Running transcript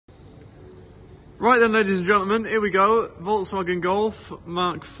Right then, ladies and gentlemen, here we go. Volkswagen Golf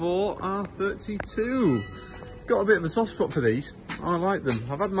Mark IV R32. Got a bit of a soft spot for these. I like them.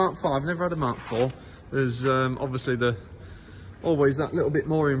 I've had Mark V, never had a Mark IV. There's obviously always that little bit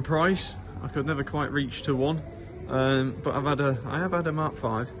more in price. I could never quite reach to one, but I have had a Mark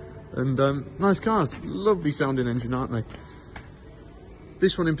V, and nice cars, lovely sounding engine, aren't they?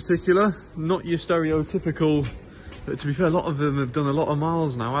 This one in particular, not your stereotypical. But to be fair, a lot of them have done a lot of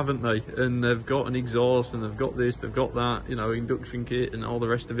miles now, haven't they? And they've got an exhaust, and they've got this, they've got that, you know, induction kit and all the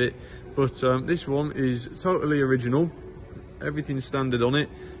rest of it. But this one is totally original. Everything's standard on it.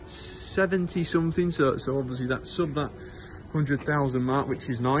 70 something, so obviously that's sub that 100,000 mark, which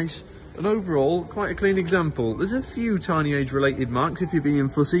is nice. And overall, quite a clean example. There's a few tiny age-related marks if you're being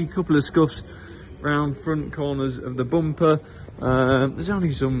fussy. A couple of scuffs round front corners of the bumper. There's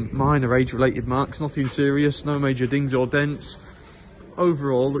only some minor age-related marks, nothing serious, no major dings or dents.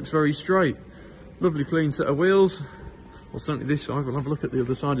 Overall, looks very straight. Lovely clean set of wheels. Well, certainly this side. We'll have a look at the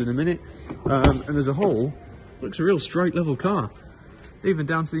other side in a minute. And as a whole, looks a real straight, level car. Even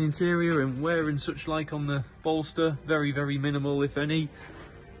down to the interior and wear and such like on the bolster. Very, very minimal, if any.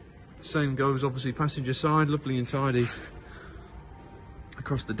 Same goes, obviously, passenger side. Lovely and tidy.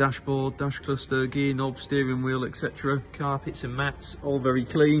 Across the dashboard, dash cluster, gear knob, steering wheel, etc. Carpets and mats, all very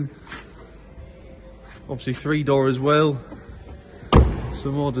clean. Obviously 3-door as well,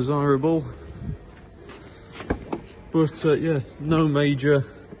 some more desirable. But yeah, no major,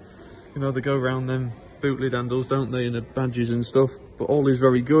 you know, they go around them boot lid handles, don't they, and the badges and stuff. But all is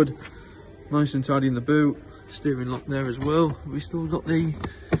very good, nice and tidy in the boot. Steering lock there as well. We still got the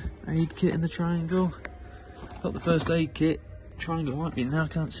aid kit in the triangle. Got the first aid kit. Triangle might be in there, I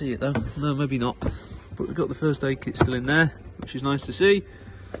can't see it though. No, maybe not. But we've got the first aid kit still in there, which is nice to see.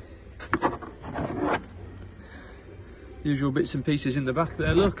 Usual bits and pieces in the back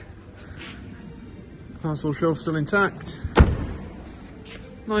there, look. Parcel shelf still intact.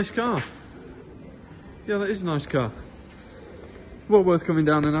 Nice car. Yeah, that is a nice car. Well worth coming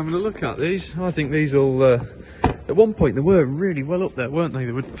down and having a look at these. I think these will... At one point they were really well up there, weren't they?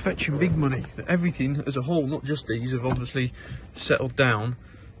 They were fetching big money. Everything as a whole, not just these, have obviously settled down.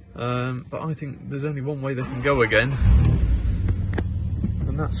 But I think there's only one way they can go again,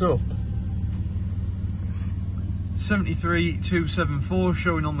 and that's up. 73,274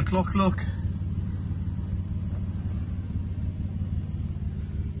 showing on the clock, look.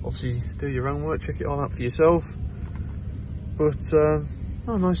 Obviously do your own work, check it all out for yourself. But, oh,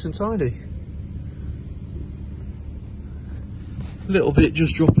 nice and tidy. Little bit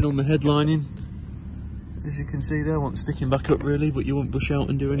just dropping on the headlining, as you can see there. Won't sticking back up really, but you won't bush out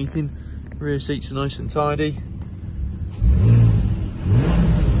and do anything. Rear seats are nice and tidy.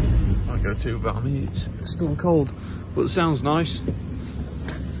 Won't go too balmy, it's still cold, but it sounds nice.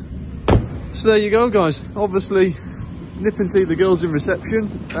 So there you go, guys. Obviously nip and see the girls in reception,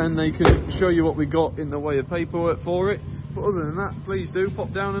 and they can show you what we got in the way of paperwork for it. But other than that, please do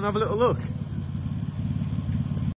pop down and have a little look.